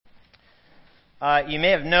You may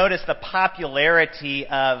have noticed the popularity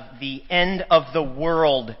of the end of the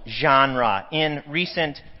world genre in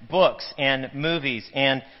recent books and movies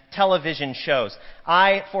and television shows.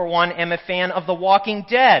 I, for one, am a fan of The Walking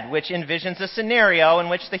Dead, which envisions a scenario in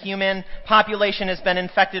which the human population has been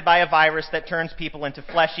infected by a virus that turns people into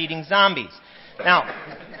flesh-eating zombies. Now,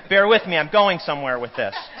 bear with me, I'm going somewhere with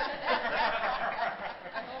this.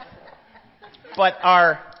 But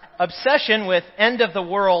our obsession with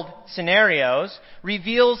end-of-the-world scenarios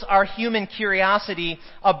reveals our human curiosity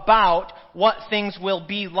about what things will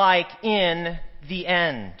be like in the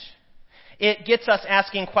end. It gets us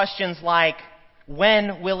asking questions like,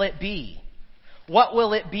 when will it be? What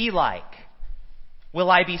will it be like?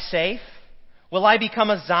 Will I be safe? Will I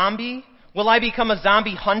become a zombie? Will I become a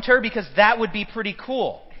zombie hunter? Because that would be pretty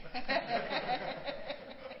cool.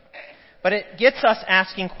 But it gets us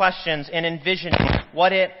asking questions and envisioning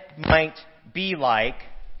what it might be like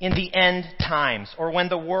in the end times, or when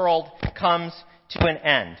the world comes to an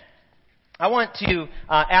end. I want to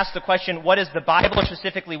ask the question, what does the Bible,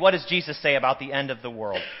 specifically, what does Jesus say about the end of the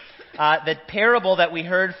world? The parable that we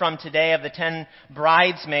heard from today of the 10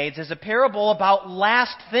 bridesmaids is a parable about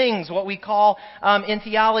last things, what we call in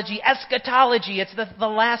theology eschatology. It's the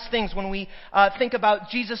last things when we think about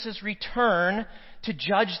Jesus' return to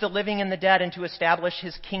judge the living and the dead and to establish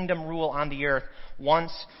his kingdom rule on the earth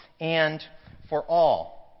once and for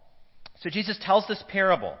all. So Jesus tells this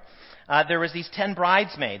parable. There was these 10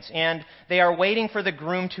 bridesmaids, and they are waiting for the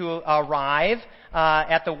groom to arrive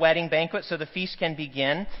at the wedding banquet so the feast can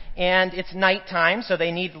begin. And it's nighttime, so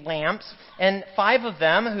they need lamps. And 5 of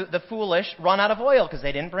them, the foolish, run out of oil because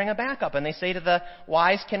they didn't bring a backup. And they say to the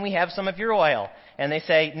wise, "Can we have some of your oil?" And they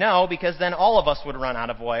say, "No, because then all of us would run out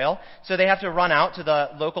of oil." So they have to run out to the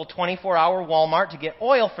local 24-hour Walmart to get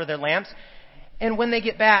oil for their lamps. And when they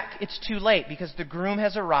get back, it's too late because the groom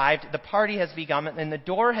has arrived, the party has begun, and the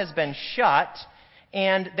door has been shut,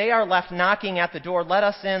 and they are left knocking at the door, "Let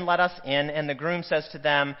us in, let us in." And the groom says to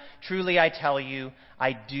them, "Truly I tell you,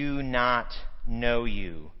 I do not know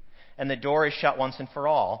you." And the door is shut once and for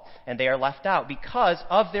all, and they are left out because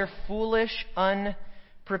of their foolish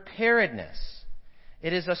unpreparedness.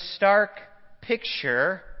 It is a stark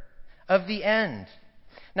picture of the end.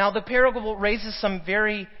 Now, the parable raises some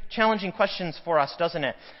very challenging questions for us, doesn't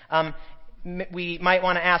it? We might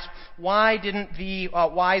want to ask, why didn't the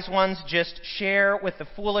wise ones just share with the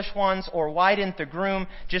foolish ones? Or why didn't the groom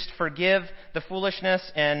just forgive the foolishness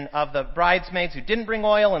of the bridesmaids who didn't bring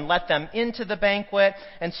oil and let them into the banquet?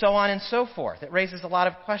 And so on and so forth. It raises a lot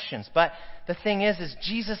of questions. But the thing is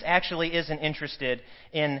Jesus actually isn't interested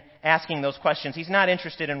in asking those questions. He's not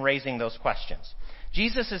interested in raising those questions.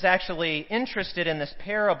 Jesus is actually interested in this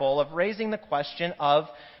parable of raising the question of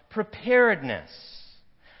preparedness,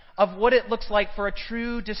 of what it looks like for a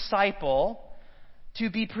true disciple to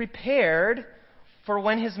be prepared for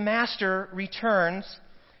when his master returns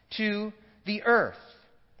to the earth.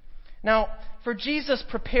 Now, for Jesus,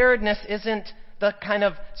 preparedness isn't the kind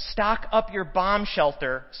of stock up your bomb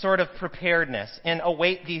shelter sort of preparedness and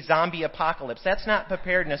await the zombie apocalypse. That's not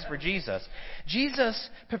preparedness for Jesus.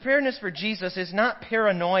 Preparedness for Jesus is not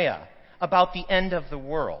paranoia about the end of the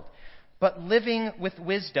world, but living with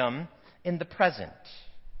wisdom in the present.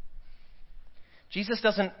 Jesus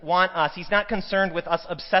doesn't want us, he's not concerned with us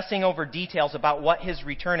obsessing over details about what his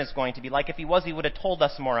return is going to be like. If he was, he would have told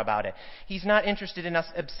us more about it. He's not interested in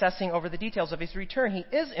us obsessing over the details of his return. He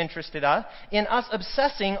is interested in us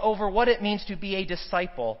obsessing over what it means to be a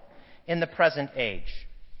disciple in the present age.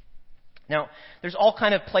 Now, there's all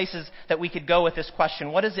kind of places that we could go with this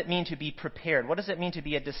question. What does it mean to be prepared? What does it mean to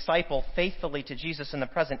be a disciple faithfully to Jesus in the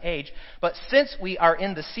present age? But since we are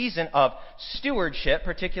in the season of stewardship,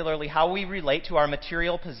 particularly how we relate to our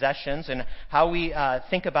material possessions and how we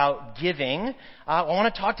think about giving, I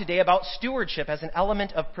want to talk today about stewardship as an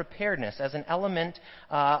element of preparedness, as an element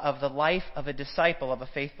of the life of a disciple, of a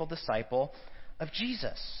faithful disciple of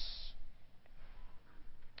Jesus.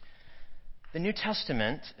 The New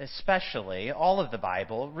Testament, especially, all of the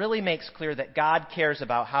Bible, really makes clear that God cares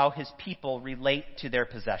about how his people relate to their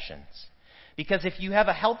possessions. Because if you have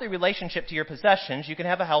a healthy relationship to your possessions, you can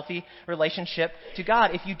have a healthy relationship to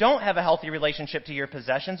God. If you don't have a healthy relationship to your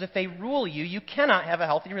possessions, if they rule you, you cannot have a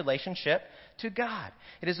healthy relationship to God.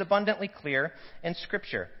 It is abundantly clear in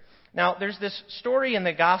Scripture. Now, there's this story in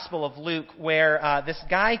the Gospel of Luke where this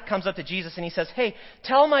guy comes up to Jesus and he says, "Hey,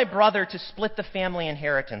 tell my brother to split the family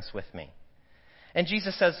inheritance with me." And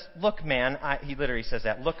Jesus says, "Look, man," he literally says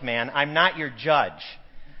that, "Look, man, I'm not your judge."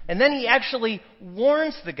 And then he actually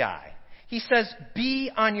warns the guy. He says, be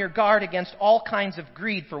on your guard against all kinds of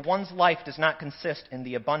greed, for one's life does not consist in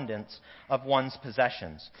the abundance of one's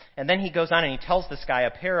possessions. And then he goes on and he tells this guy a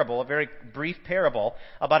parable, a very brief parable,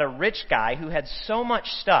 about a rich guy who had so much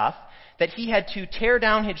stuff that he had to tear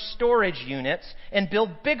down his storage units and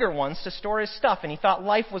build bigger ones to store his stuff. And he thought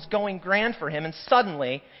life was going grand for him, and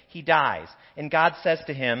suddenly he dies. And God says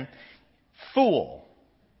to him, fool,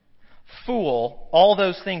 all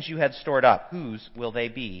those things you had stored up, whose will they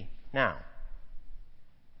be now?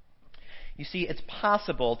 You see, it's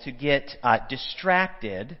possible to get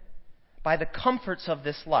distracted by the comforts of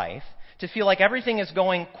this life, to feel like everything is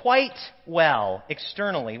going quite well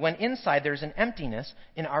externally, when inside there's an emptiness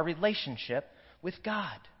in our relationship with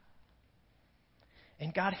God.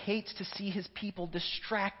 And God hates to see his people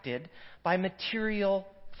distracted by material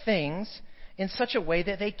things in such a way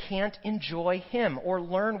that they can't enjoy him or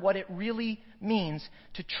learn what it really means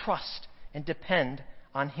to trust and depend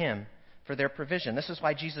on him for their provision. This is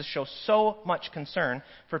why Jesus shows so much concern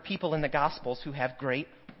for people in the Gospels who have great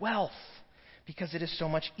wealth, because it is so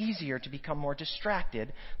much easier to become more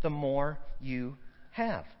distracted the more you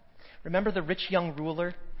have. Remember the rich young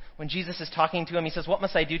ruler? When Jesus is talking to him, he says, what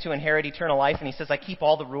must I do to inherit eternal life? And he says, I keep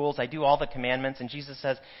all the rules, I do all the commandments. And Jesus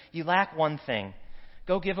says, you lack one thing.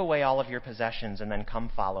 Go give away all of your possessions and then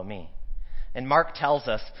come follow me. And Mark tells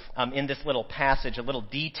us in this little passage a little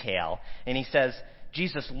detail. And he says,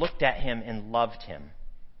 Jesus looked at him and loved him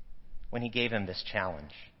when he gave him this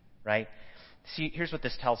challenge, right? See, here's what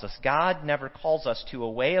this tells us. God never calls us to a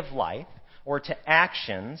way of life or to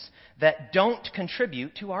actions that don't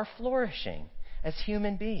contribute to our flourishing as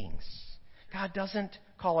human beings. God doesn't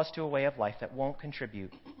call us to a way of life that won't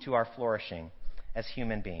contribute to our flourishing as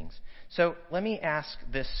human beings. So let me ask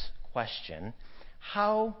this question.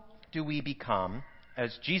 How do we become,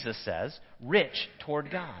 as Jesus says, rich toward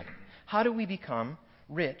God? How do we become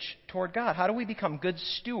rich toward God? How do we become good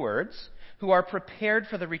stewards who are prepared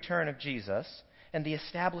for the return of Jesus and the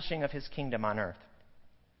establishing of his kingdom on earth?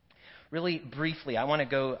 Really briefly, I want to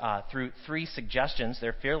go through 3 suggestions.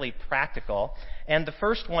 They're fairly practical. And the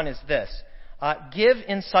first one is this. Give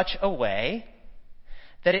in such a way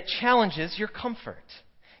that it challenges your comfort.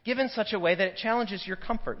 Give in such a way that it challenges your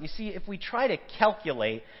comfort. You see, if we try to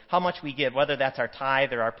calculate how much we give, whether that's our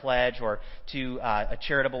tithe or our pledge or to a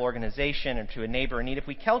charitable organization or to a neighbor in need, if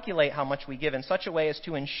we calculate how much we give in such a way as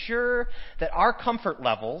to ensure that our comfort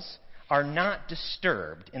levels are not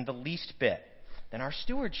disturbed in the least bit, then our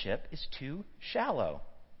stewardship is too shallow.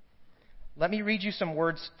 Let me read you some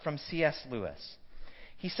words from C.S. Lewis.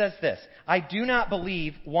 He says this, I do not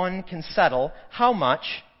believe one can settle how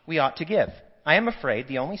much we ought to give. I am afraid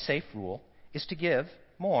the only safe rule is to give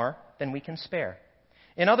more than we can spare.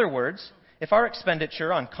 In other words, if our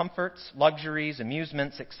expenditure on comforts, luxuries,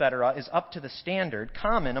 amusements, etc. is up to the standard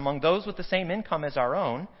common among those with the same income as our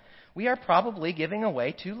own, we are probably giving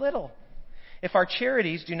away too little. If our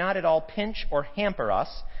charities do not at all pinch or hamper us,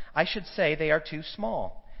 I should say they are too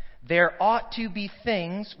small. There ought to be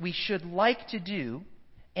things we should like to do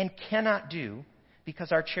and cannot do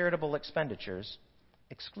because our charitable expenditures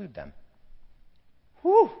exclude them.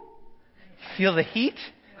 Whew! Feel the heat?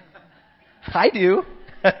 I do.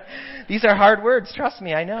 These are hard words, trust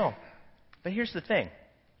me, I know. But here's the thing.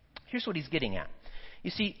 Here's what he's getting at. You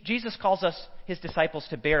see, Jesus calls us, his disciples,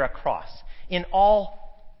 to bear a cross in all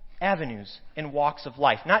avenues and walks of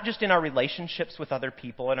life. Not just in our relationships with other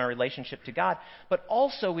people and our relationship to God, but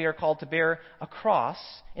also we are called to bear a cross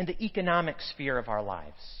in the economic sphere of our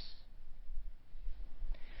lives.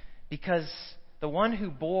 Because the one who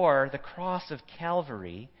bore the cross of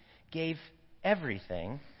Calvary gave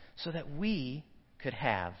everything so that we could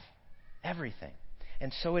have everything.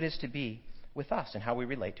 And so it is to be with us and how we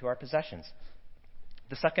relate to our possessions.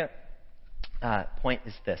 The second point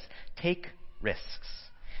is this. Take risks.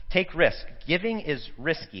 Take risk. Giving is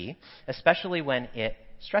risky, especially when it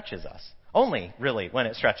stretches us. Only, really, when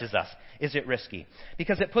it stretches us is it risky.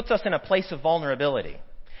 Because it puts us in a place of vulnerability.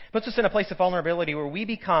 It puts us in a place of vulnerability where we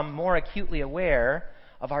become more acutely aware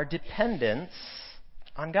of our dependence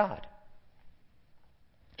on God.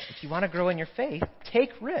 If you want to grow in your faith, take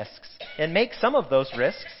risks and make some of those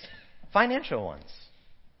risks financial ones.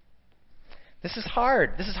 This is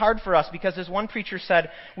hard. This is hard for us because, as one preacher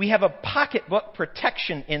said, we have a pocketbook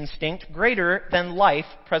protection instinct greater than life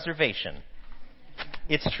preservation.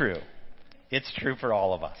 It's true. It's true for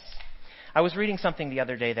all of us. I was reading something the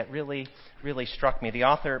other day that really, really struck me. The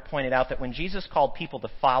author pointed out that when Jesus called people to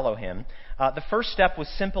follow him, the first step was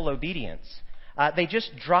simple obedience. they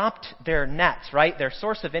just dropped their nets, right, their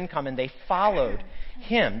source of income, and they followed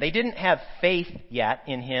him. They didn't have faith yet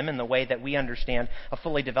in him in the way that we understand a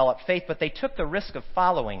fully developed faith, but they took the risk of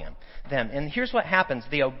following them. And here's what happens.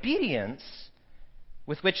 The obedience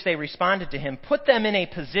with which they responded to him put them in a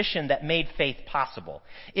position that made faith possible.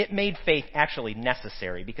 It made faith actually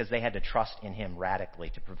necessary because they had to trust in him radically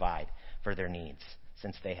to provide for their needs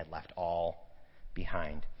since they had left all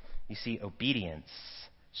behind. You see, obedience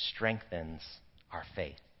strengthens our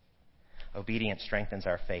faith. Obedience strengthens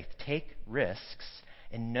our faith. Take risks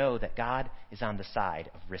and know that God is on the side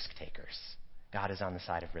of risk takers. God is on the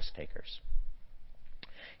side of risk takers.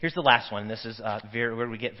 Here's the last one. This is where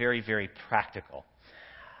we get very, very practical.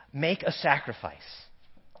 Make a sacrifice.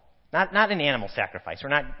 Not an animal sacrifice. We're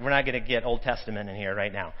not going to get Old Testament in here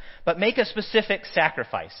right now. But make a specific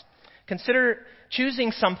sacrifice. Consider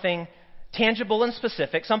choosing something tangible and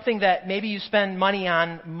specific, something that maybe you spend money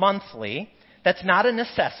on monthly, that's not a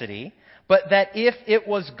necessity, but that if it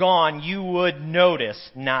was gone, you would notice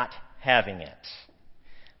not having it.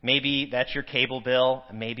 Maybe that's your cable bill.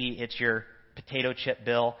 Maybe it's your potato chip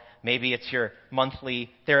bill. Maybe it's your monthly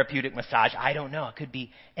therapeutic massage. I don't know. It could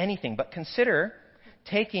be anything. But consider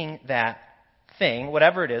taking that thing,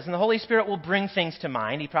 whatever it is, and the Holy Spirit will bring things to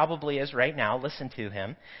mind. He probably is right now. Listen to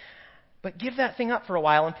him. But give that thing up for a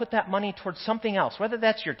while and put that money towards something else, whether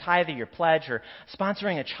that's your tithe or your pledge or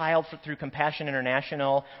sponsoring a child through Compassion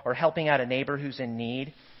International or helping out a neighbor who's in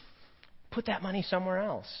need. Put that money somewhere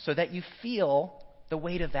else so that you feel the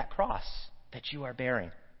weight of that cross that you are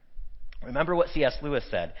bearing. Remember what C.S. Lewis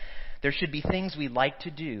said. There should be things we like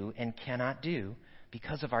to do and cannot do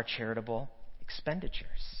because of our charitable expenditures.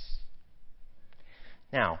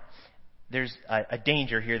 Now, there's a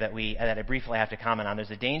danger here that I briefly have to comment on.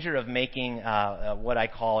 There's a danger of making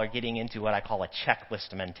getting into what I call a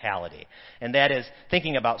checklist mentality. And that is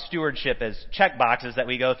thinking about stewardship as check boxes that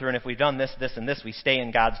we go through, and if we've done this, this, and this, we stay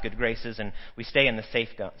in God's good graces and we stay in the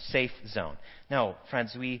safe zone. No,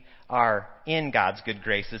 friends, we are in God's good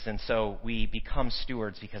graces, and so we become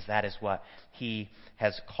stewards because that is what he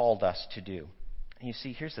has called us to do. And you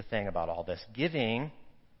see, here's the thing about all this. Giving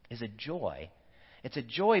is a joy. It's a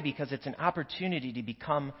joy because it's an opportunity to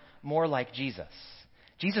become more like Jesus.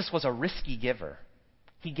 Jesus was a risky giver.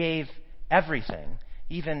 He gave everything,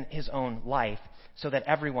 even his own life, so that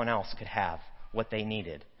everyone else could have what they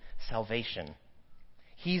needed, salvation.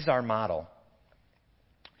 He's our model.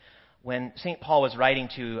 When St. Paul was writing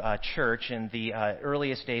to a church in the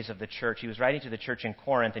earliest days of the church, he was writing to the church in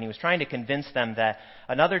Corinth, and he was trying to convince them that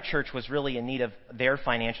another church was really in need of their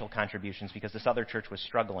financial contributions because this other church was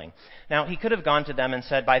struggling. Now, he could have gone to them and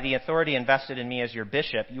said, by the authority invested in me as your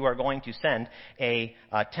bishop, you are going to send a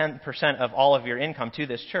 10% of all of your income to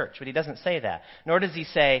this church. But he doesn't say that. Nor does he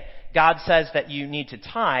say, God says that you need to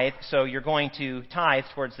tithe, so you're going to tithe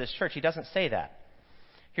towards this church. He doesn't say that.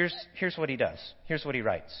 Here's what he does. Here's what he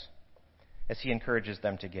writes as he encourages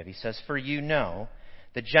them to give. He says, for you know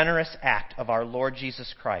the generous act of our Lord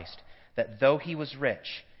Jesus Christ, that though he was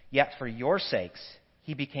rich, yet for your sakes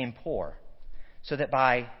he became poor, so that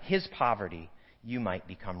by his poverty you might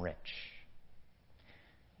become rich.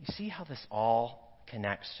 You see how this all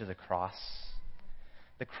connects to the cross?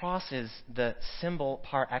 The cross is the symbol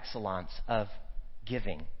par excellence of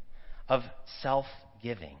giving, of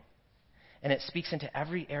self-giving. And it speaks into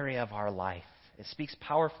every area of our life. It speaks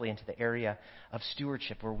powerfully into the area of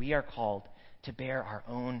stewardship where we are called to bear our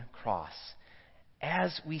own cross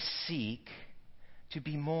as we seek to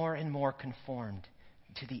be more and more conformed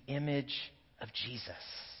to the image of Jesus.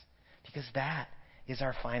 Because that is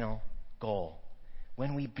our final goal.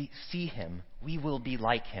 When we see him, we will be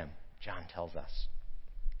like him, John tells us.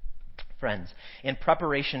 Friends, in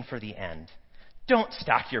preparation for the end, don't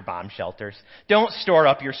stock your bomb shelters. Don't store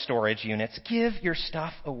up your storage units. Give your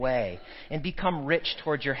stuff away and become rich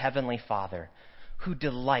towards your heavenly Father who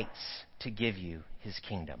delights to give you his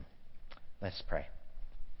kingdom. Let's pray.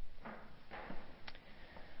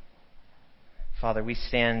 Father, we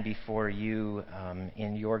stand before you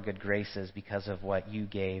in your good graces because of what you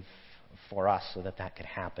gave for us so that could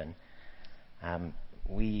happen.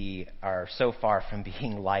 We are so far from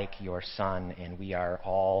being like your Son, and we are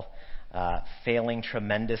all failing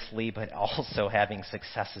tremendously, but also having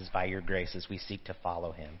successes by your grace as we seek to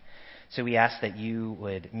follow him. So we ask that you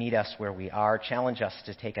would meet us where we are, challenge us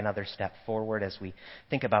to take another step forward as we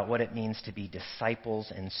think about what it means to be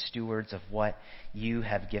disciples and stewards of what you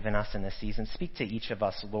have given us in this season. Speak to each of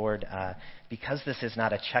us, Lord, because this is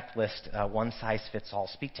not a checklist, one size fits all.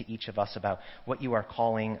 Speak to each of us about what you are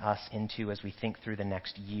calling us into as we think through the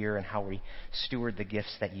next year and how we steward the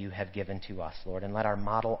gifts that you have given to us, Lord. And let our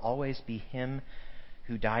model always be him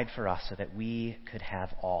who died for us so that we could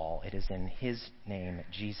have all. It is in his name,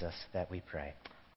 Jesus, that we pray.